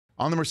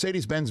On the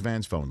Mercedes-Benz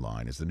Vans phone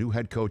line is the new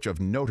head coach of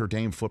Notre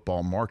Dame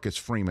football, Marcus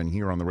Freeman,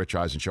 here on the Rich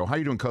Eisen Show. How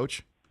you doing,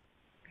 Coach?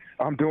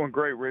 I'm doing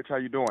great, Rich. How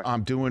you doing?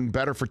 I'm doing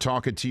better for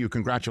talking to you.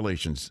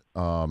 Congratulations.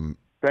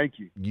 Thank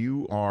you.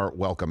 You are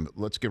welcome.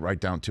 Let's get right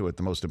down to it.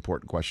 The most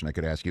important question I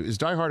could ask you. Is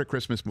Die Hard a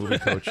Christmas movie,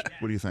 Coach?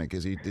 What do you think?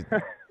 Is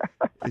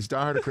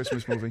Die Hard a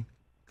Christmas movie,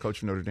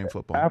 Coach of Notre Dame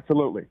football?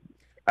 Absolutely.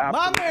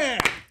 My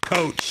man!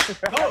 Coach.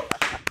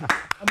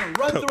 I'm going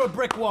to run through a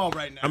brick wall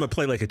right now. I'm going to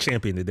play like a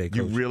champion today, Coach.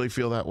 You really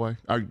feel that way?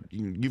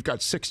 You've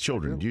got 6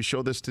 children. Do you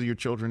show this to your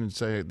children and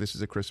say, this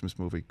is a Christmas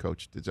movie,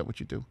 Coach? Is that what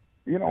you do?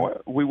 You know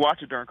what? We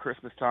watch it during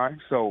Christmas time,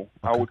 so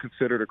I would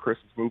consider it a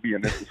Christmas movie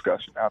in this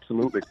discussion.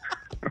 Absolutely.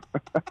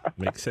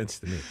 Makes sense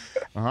to me.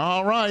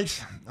 All right.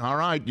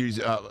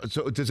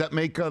 So does that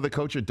make the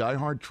coach a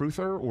diehard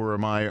truther, or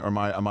am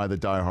I the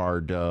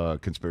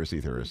diehard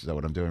conspiracy theorist? Is that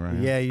what I'm doing right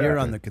now? Yeah, you're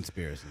on the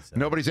conspiracy side.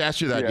 Nobody's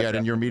asked you that yet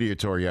in your media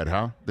tour yet,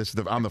 huh?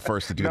 I'm the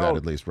first to do that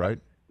at least, right?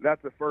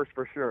 That's the first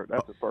for sure.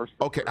 That's the first.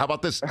 Okay. How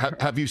about this?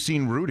 Have you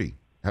seen Rudy?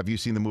 Have you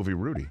seen the movie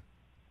Rudy?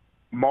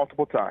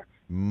 Multiple times.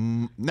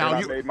 Now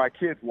I made my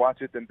kids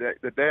watch it. The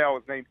day I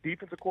was named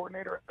defensive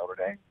coordinator at Notre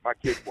Dame, my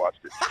kids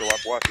watched it, so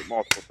I've watched it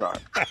multiple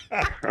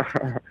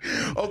times.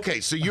 Okay,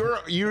 so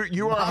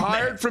you are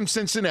hired from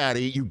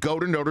Cincinnati. You go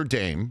to Notre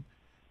Dame,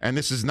 and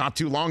this is not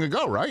too long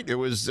ago, right? It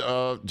was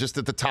just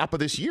at the top of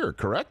this year,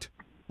 correct?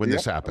 When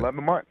this happened,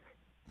 11 months.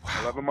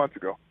 Wow. 11 months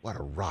ago. What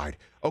a ride.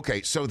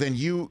 Okay, so then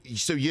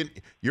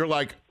you're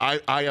like,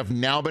 I have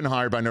now been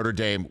hired by Notre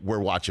Dame.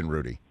 We're watching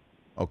Rudy.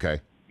 Okay.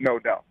 No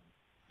doubt.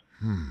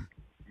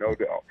 No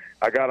doubt.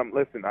 I got him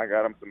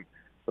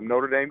some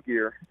Notre Dame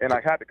gear, and I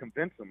had to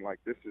convince him, like,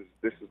 this is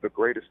the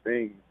greatest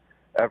thing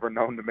ever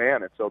known to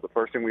man. And so the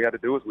first thing we had to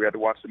do is we had to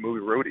watch the movie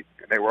Rudy,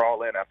 and they were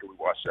all in after we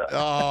watched that.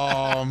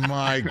 Oh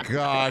my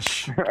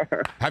gosh!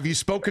 Have you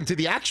spoken to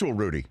the actual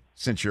Rudy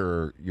since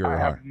you're? I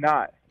have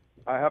not.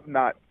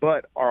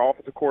 But our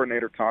offensive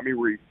coordinator Tommy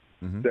Reese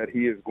said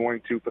he is going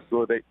to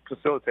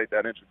facilitate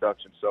that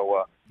introduction.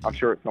 So I'm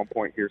sure at some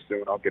point here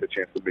soon I'll get a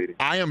chance to meet him.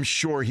 I am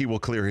sure he will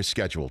clear his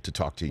schedule to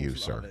talk to you,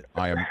 sir.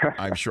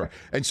 I'm sure.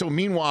 And so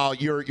meanwhile,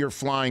 you're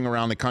flying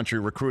around the country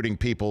recruiting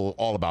people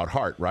all about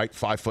heart, right?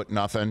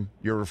 5'0".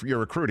 You're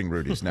recruiting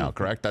Rudies now,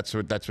 correct? That's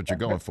what you're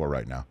going for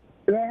right now.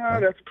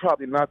 Yeah, that's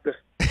probably not the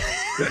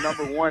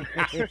number one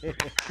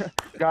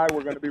guy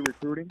we're going to be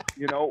recruiting.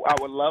 You know, I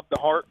would love the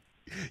heart.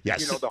 Yes.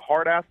 You know, the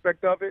heart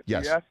aspect of it.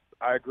 Yes.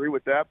 I agree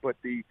with that. But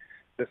the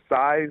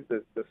size,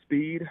 the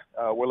speed,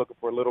 we're looking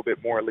for a little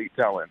bit more elite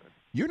talent.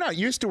 You're not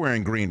used to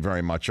wearing green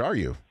very much, are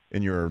you,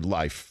 in your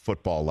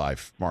football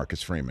life,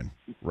 Marcus Freeman,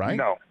 right?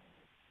 No.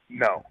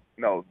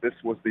 This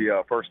was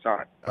the first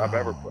time I've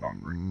ever put on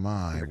green.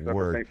 My except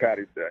word. for St.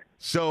 Patty's Day.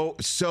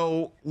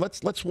 So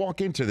let's walk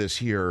into this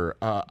here.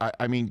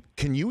 I mean,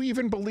 can you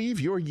even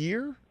believe your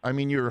year? I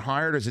mean, you're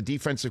hired as a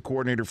defensive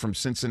coordinator from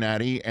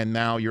Cincinnati, and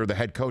now you're the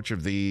head coach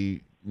of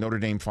the Notre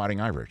Dame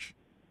Fighting Irish.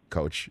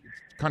 Coach,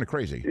 it's kind of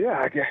crazy. Yeah,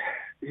 I guess.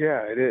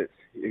 Yeah, it is.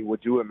 Would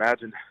you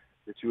imagine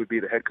that you would be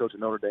the head coach of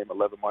Notre Dame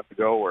 11 months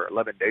ago or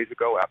 11 days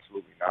ago?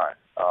 Absolutely not.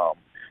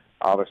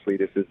 Obviously,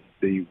 this is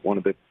one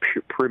of the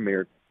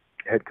premier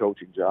head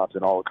coaching jobs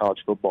in all of college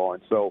football.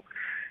 And so,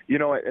 you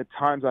know, at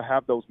times I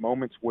have those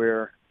moments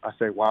where I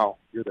say, wow,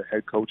 you're the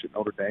head coach at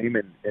Notre Dame.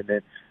 And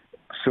then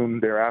soon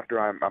thereafter,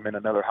 I'm in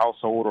another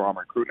household, or I'm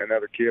recruiting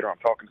another kid, or I'm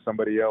talking to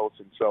somebody else.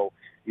 And so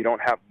you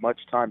don't have much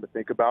time to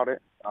think about it.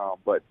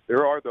 But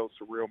there are those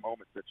surreal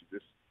moments that you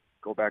just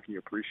go back and you're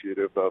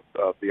appreciative of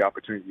the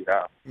opportunity you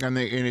have. And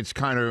it's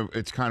kind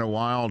of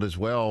wild as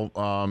well.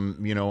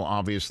 You know,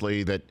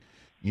 obviously that,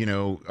 you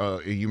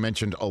know, you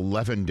mentioned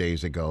 11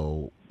 days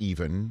ago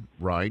even,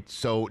 right?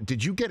 So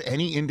did you get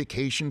any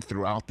indication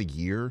throughout the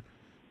year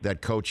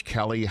that Coach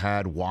Kelly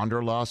had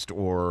wanderlust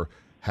or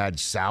had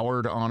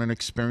soured on an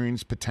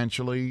experience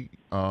potentially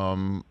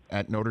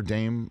at Notre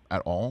Dame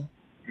at all?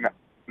 No,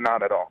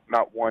 not at all.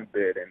 Not one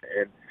bit.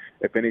 And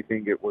if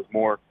anything, it was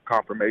more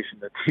confirmation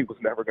that he was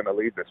never going to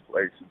leave this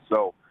place. And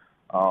so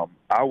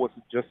I was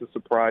just as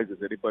surprised as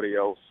anybody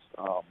else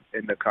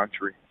in the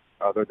country,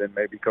 other than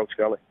maybe Coach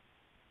Kelly.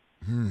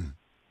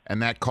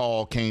 And that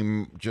call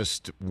came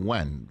just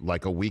when?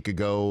 Like a week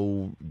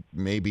ago,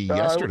 maybe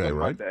yesterday, it was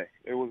right? Monday.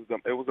 It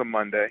was a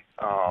Monday.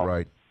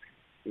 Right.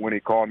 When he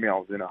called me, I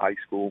was in a high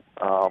school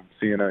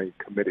seeing a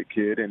committed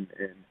kid, and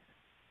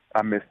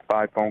I missed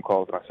 5 phone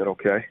calls. And I said,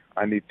 okay,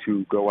 I need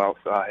to go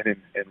outside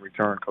and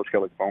return Coach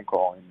Kelly's phone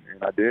call.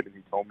 And I did, and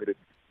he told me that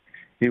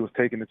he was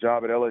taking the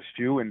job at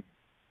LSU and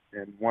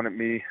wanted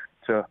me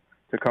to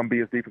come be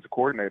his defensive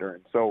coordinator.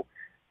 And so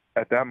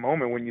at that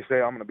moment, when you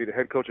say I'm going to be the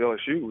head coach at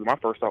LSU, my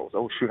first thought was,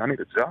 oh, shoot, I need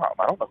a job.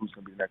 I don't know who's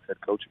going to be the next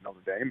head coach at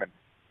Notre Dame. And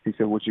he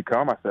said, would you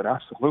come? I said,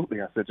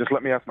 absolutely. I said, just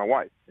let me ask my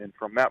wife. And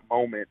from that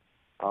moment,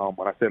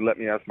 when I said let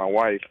me ask my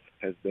wife,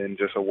 has been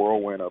just a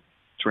whirlwind of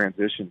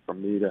transition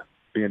from me to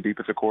being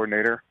defensive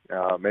coordinator,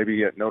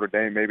 maybe at Notre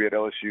Dame, maybe at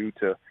LSU,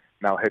 to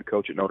now head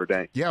coach at Notre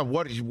Dame. Yeah,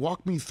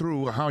 walk me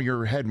through how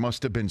your head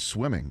must have been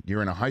swimming.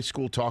 You're in a high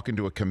school talking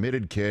to a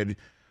committed kid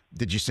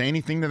Did you say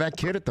anything to that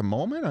kid at the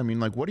moment? I mean,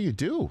 like, what do you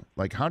do?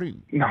 Like, how do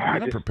you? No, You're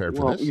not prepared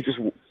for this.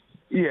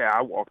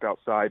 I walked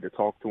outside to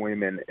talk to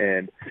him,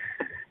 and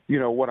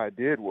what I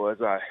did was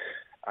I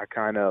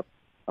kind of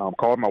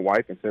called my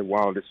wife and said,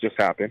 "Wow, this just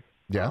happened."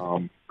 Yeah.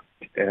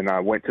 And I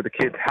went to the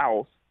kid's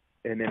house,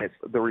 and then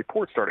the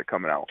reports started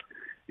coming out.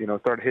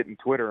 Started hitting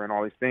Twitter and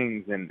all these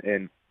things,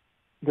 and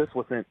this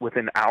was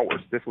within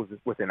hours. This was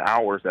within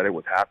hours that it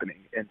was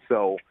happening, and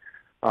so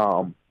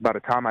by the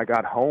time I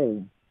got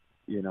home,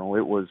 it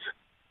was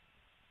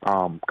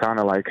kind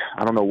of like,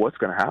 I don't know what's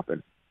going to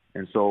happen.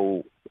 And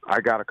so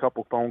I got a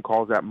couple phone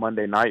calls that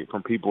Monday night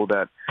from people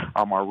that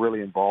are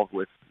really involved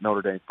with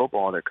Notre Dame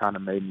football that kind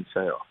of made me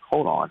say,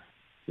 hold on,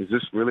 is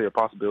this really a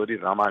possibility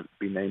that I might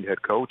be named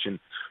head coach? And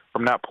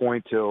from that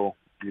point till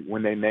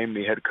when they named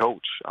me head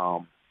coach,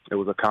 it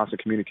was a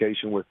constant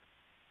communication with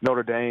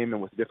Notre Dame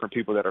and with different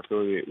people that are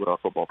affiliated with our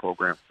football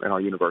program and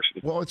our university.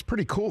 Well, it's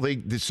pretty cool.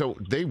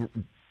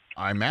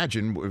 I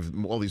imagine with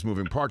all these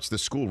moving parts, the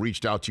school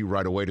reached out to you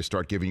right away to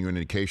start giving you an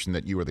indication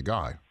that you were the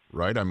guy,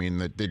 right? I mean,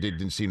 that they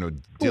didn't see no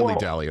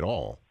dilly-dally at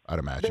all, I'd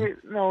imagine.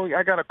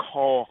 I got a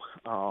call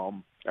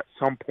at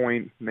some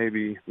point,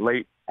 maybe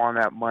late on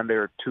that Monday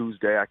or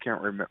Tuesday, I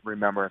can't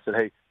remember. I said,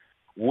 hey,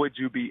 would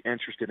you be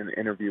interested in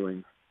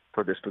interviewing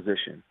for this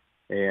position?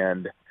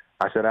 And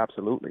I said,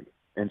 absolutely.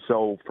 And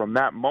so from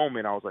that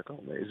moment, I was like,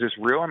 oh, is this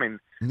real? I mean,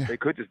 They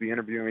could just be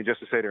interviewing me just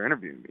to say they're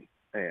interviewing me.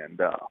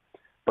 And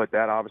but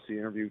that obviously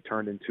interview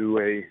turned into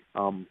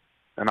an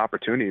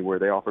opportunity where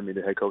they offered me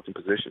the head coaching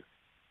position.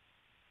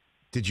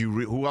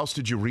 Who else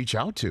did you reach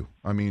out to?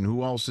 I mean,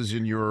 who else is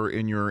in your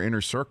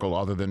inner circle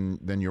other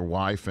than your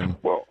wife and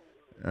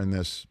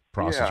this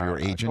process, your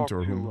agent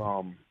or who?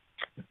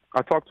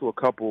 I talked to a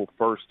couple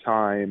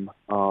first-time,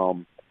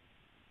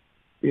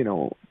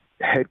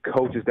 head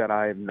coaches that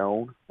I have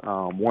known.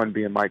 One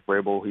being Mike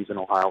Vrabel, he's an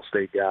Ohio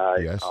State guy.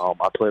 Yes.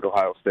 I played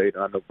Ohio State,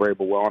 and I know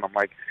Vrabel well, and I'm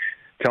like,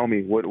 tell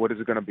me, what is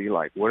it going to be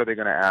like? What are they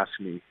going to ask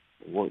me?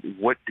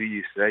 What do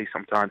you say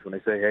sometimes when they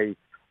say, hey,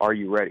 are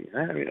you ready?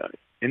 I mean,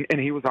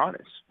 and he was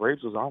honest.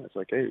 Braves was honest.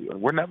 Like, hey,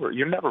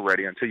 you're never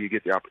ready until you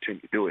get the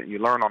opportunity to do it, and you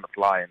learn on the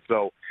fly. And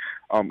so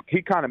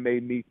he kind of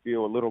made me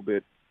feel a little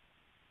bit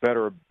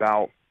better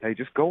about, hey,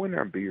 just go in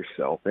there and be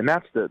yourself. And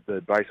that's the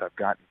advice I've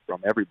gotten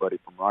from everybody,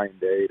 from Ryan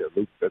Day to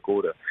Luke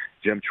Fickell to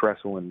Jim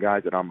Tressel and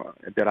guys that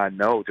I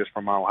know just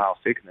from my Ohio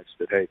State connection,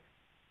 that, hey,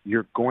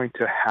 you're going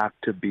to have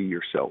to be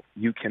yourself.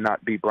 You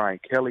cannot be Brian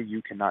Kelly.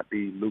 You cannot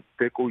be Luke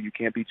Fickell. You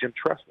can't be Jim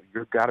Tressel.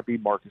 You've got to be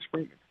Marcus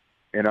Freeman.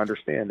 And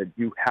understand that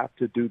you have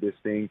to do this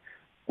thing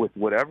with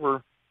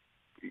whatever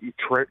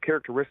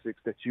characteristics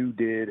that you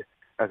did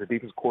as a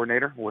defense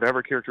coordinator,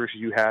 whatever characteristics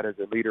you had as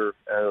a leader,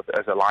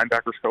 as a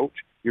linebackers coach.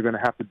 You're going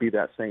to have to be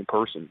that same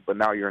person. But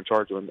now you're in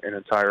charge of an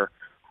entire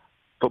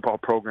football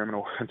program and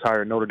an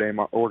entire Notre Dame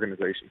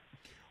organization.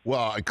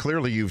 Well,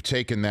 clearly you've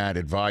taken that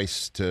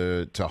advice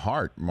to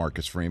heart,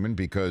 Marcus Freeman,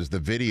 because the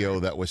video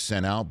that was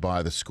sent out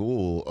by the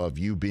school of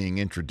you being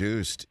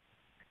introduced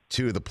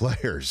to the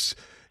players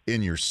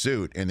in your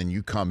suit, and then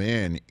you come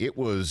in, it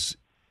was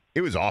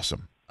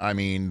awesome. I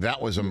mean,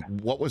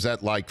 what was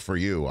that like for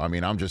you? I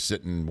mean, I'm just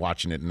sitting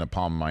watching it in the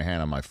palm of my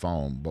hand on my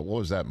phone, but what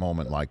was that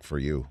moment like for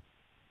you?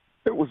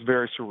 It was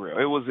very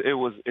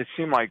surreal. It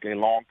seemed like a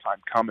long time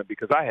coming,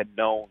 because I had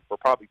known for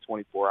probably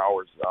 24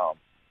 hours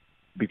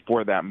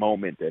before that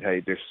moment that, hey,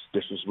 this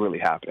was really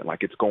happening,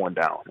 like it's going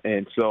down.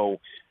 And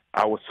so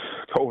I was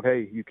told,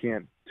 hey, you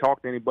can't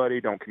talk to anybody,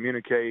 don't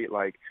communicate,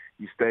 like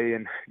you stay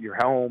in your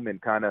home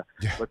and kind of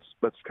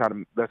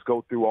let's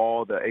go through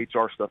all the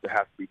HR stuff that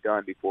has to be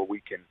done before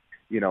we can,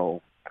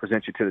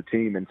 present you to the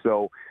team. And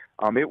so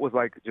it was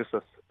like just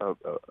a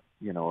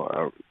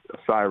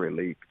sigh of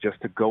relief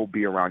just to go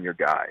be around your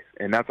guys.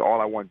 And that's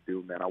all I wanted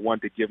to do, man. I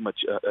wanted to give them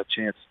a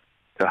chance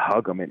to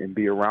hug them and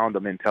be around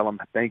them and tell them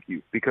thank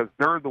you, because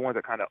they're the ones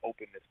that kind of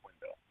opened this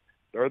window.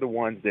 They're the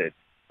ones that,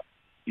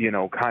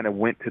 kind of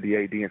went to the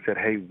AD and said,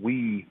 hey,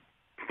 we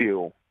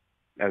feel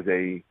as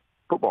a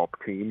football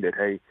team that,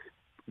 hey,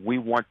 we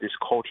want this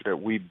culture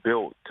that we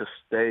built to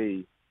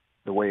stay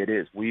the way it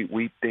is.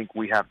 We think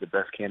we have the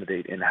best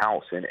candidate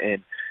in-house.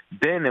 And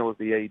then it was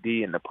the AD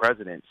and the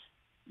presidents,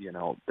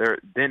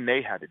 then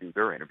they had to do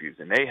their interviews,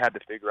 and they had to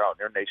figure out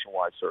their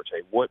nationwide search,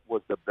 hey, what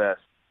was the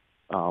best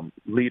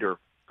leader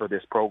for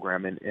this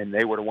program? And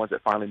they were the ones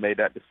that finally made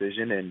that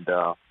decision, and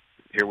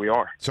here we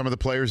are. Some of the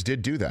players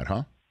did do that,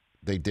 huh?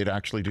 They did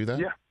actually do that?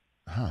 Yeah.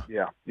 Huh.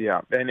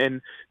 Yeah.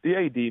 And the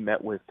AD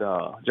met with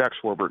Jack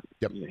Schwarber.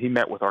 Yep. He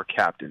met with our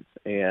captains,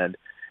 and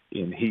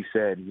he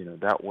said,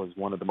 that was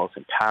one of the most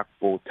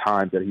impactful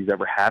times that he's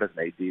ever had as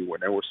an AD, where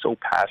they were so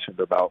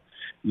passionate about,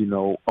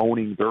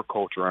 owning their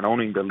culture and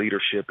owning the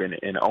leadership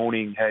and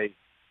owning, hey,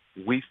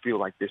 we feel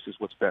like this is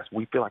what's best.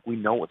 We feel like we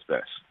know what's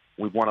best.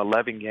 We've won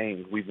 11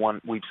 games. We've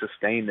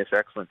sustained this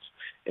excellence,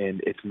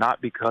 and it's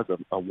not because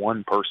of a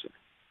one person.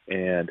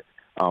 And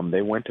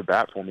they went to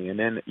bat for me. And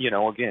then,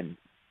 again,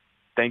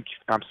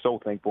 I'm so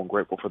thankful and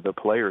grateful for the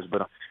players,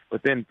 but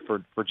then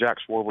for Jack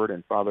Schwarber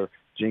and Father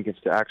Jenkins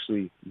to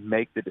actually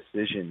make the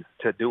decision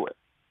to do it,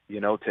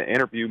 to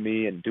interview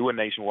me and do a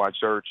nationwide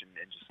search and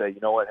just say, you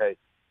know what, hey,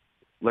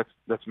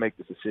 let's make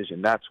this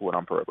decision. That's what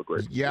I'm forever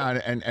grateful for.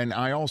 Yeah, and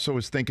I also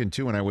was thinking,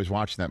 too, and I was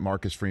watching that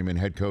Marcus Freeman,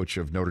 head coach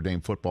of Notre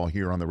Dame football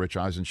here on the Rich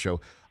Eisen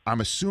Show.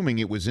 I'm assuming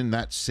it was in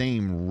that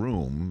same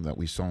room that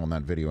we saw in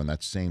that video, in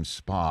that same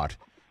spot,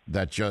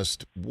 that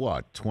just,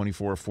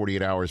 24,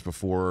 48 hours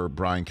before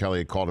Brian Kelly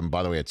had called him,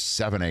 by the way, at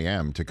 7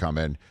 a.m. to come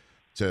in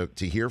to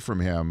hear from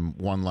him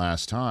one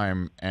last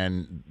time.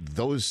 And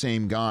those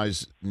same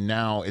guys,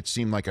 now it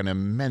seemed like an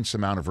immense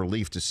amount of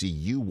relief to see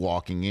you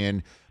walking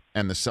in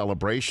and the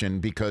celebration,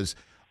 because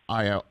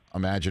I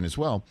imagine as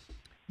well,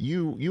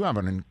 you have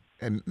an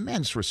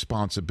immense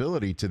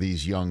responsibility to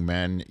these young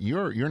men.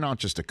 You're not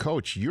just a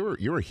coach,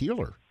 you're a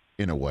healer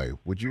in a way.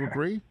 Would you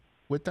agree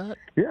with that?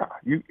 Yeah,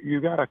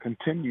 you got to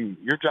continue.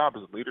 Your job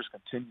as leaders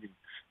continue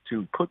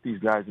to put these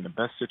guys in the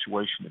best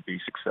situation to be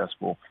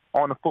successful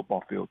on the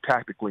football field,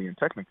 tactically and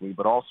technically,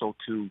 but also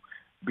to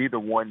be the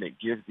one that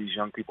gives these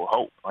young people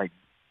hope. Like,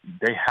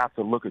 they have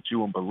to look at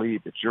you and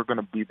believe that you're going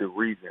to be the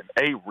reason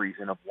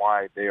of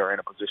why they are in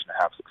a position to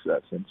have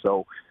success. And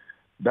so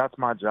that's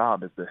my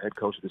job as the head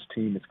coach of this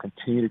team, is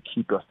continue to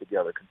keep us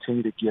together,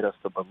 continue to get us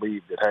to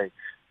believe that, hey,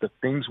 the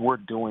things we're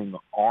doing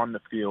on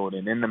the field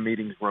and in the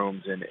meeting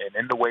rooms and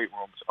in the weight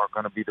rooms are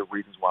going to be the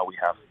reasons why we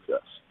have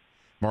success.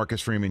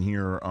 Marcus Freeman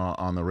here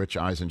on the Rich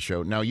Eisen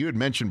Show. Now, you had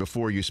mentioned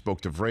before you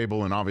spoke to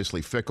Vrabel and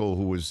obviously Fickle,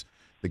 who was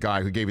the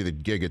guy who gave you the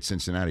gig at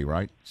Cincinnati,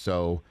 right?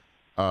 So,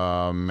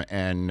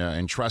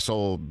 and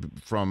Tressel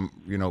from,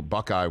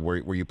 Buckeye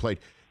where you played.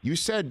 You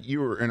said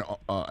you were an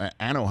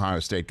Ohio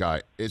State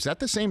guy. Is that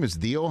the same as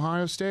the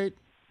Ohio State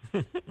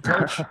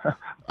coach?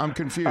 I'm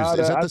confused.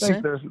 Is that the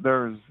same? I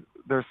think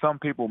there's some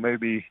people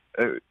maybe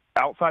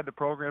outside the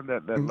program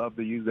that love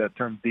to use that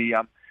term.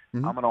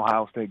 I'm an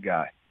Ohio State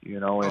guy,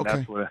 and okay.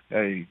 That's what.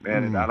 Hey,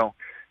 man, and I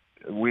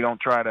don't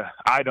try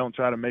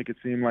to make it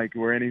seem like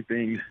we're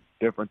anything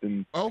different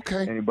than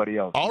anybody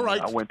else. All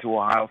right. I went to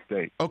Ohio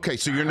State. Okay,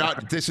 so you're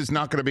not. This is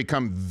not going to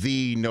become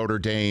the Notre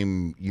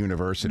Dame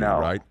University,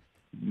 right?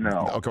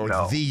 No. Okay,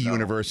 the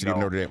University of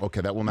Notre Dame. Okay,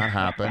 that will not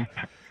happen.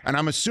 And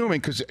I'm assuming,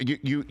 because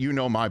you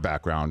know my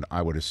background,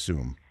 I would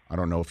assume. I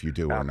don't know if you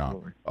do or not.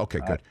 Okay,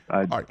 good.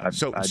 All right.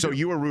 So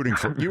you were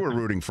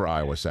rooting for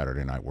Iowa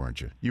Saturday night, weren't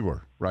you? You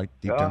were, right?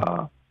 Deep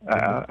down.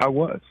 I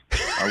was.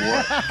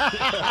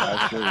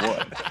 I sure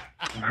was.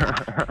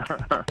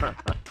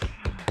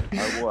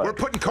 I was. We're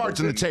putting cards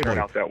on the table.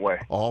 Out that way.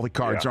 All the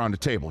cards are on the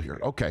table here.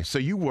 Okay, so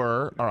you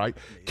were. All right.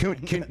 Do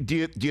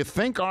you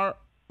think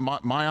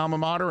my alma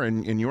mater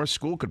and your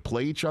school could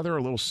play each other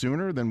a little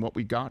sooner than what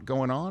we got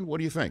going on? What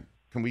do you think?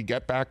 Can we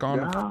get back on?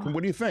 Yeah.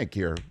 What do you think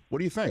here? What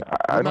do you think?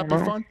 Wouldn't that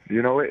be fun?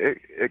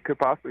 It could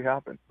possibly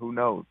happen. Who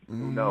knows?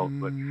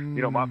 But,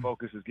 my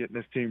focus is getting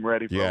this team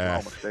ready for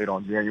Oklahoma State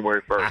on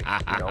January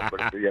 1st, for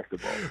the Fiesta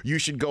Bowl. You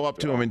should go up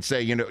to him and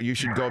say, you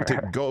should go up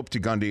to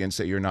Gundy and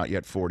say, you're not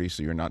yet 40,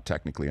 so you're not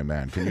technically a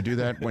man. Can you do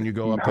that when you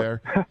go up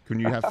there? Can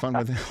you have fun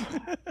with it?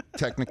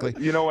 Technically.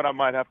 You know what? I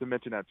might have to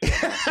mention that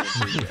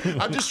too.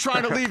 I'm just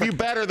trying to leave you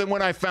better than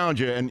when I found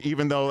you, and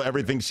even though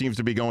everything seems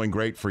to be going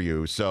great for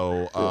you.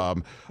 So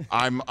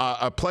I'm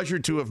a pleasure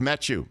to have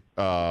met you,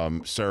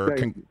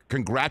 sir.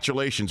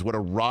 Congratulations. What a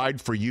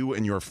ride for you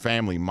and your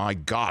family. My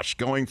gosh,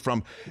 going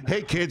from,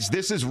 hey, kids,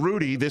 this is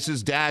Rudy, this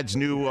is Dad's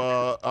new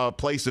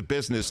place of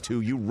business,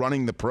 to you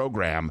running the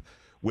program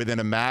within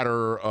a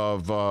matter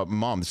of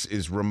months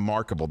is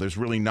remarkable. There's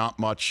really not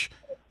much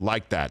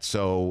like that.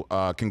 So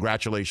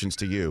congratulations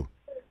to you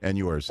and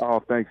yours.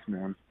 Oh, thanks,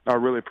 man. I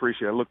really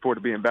appreciate it. I look forward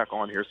to being back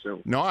on here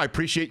soon. No, I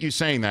appreciate you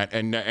saying that,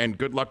 and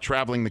good luck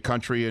traveling the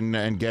country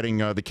and getting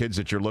the kids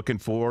that you're looking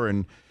for,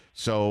 and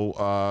so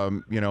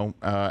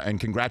and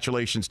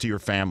congratulations to your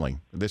family.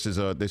 This is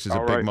a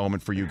big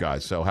moment for you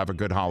guys. So have a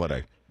good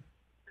holiday.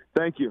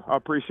 Thank you. I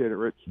appreciate it,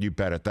 Rich. You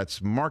bet it.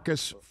 That's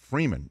Marcus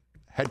Freeman,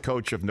 head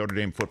coach of Notre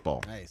Dame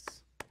football. Nice.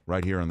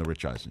 Right here on the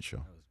Rich Eisen Show.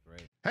 That was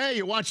great. Hey,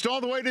 you watched all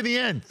the way to the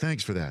end.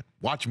 Thanks for that.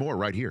 Watch more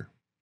right here.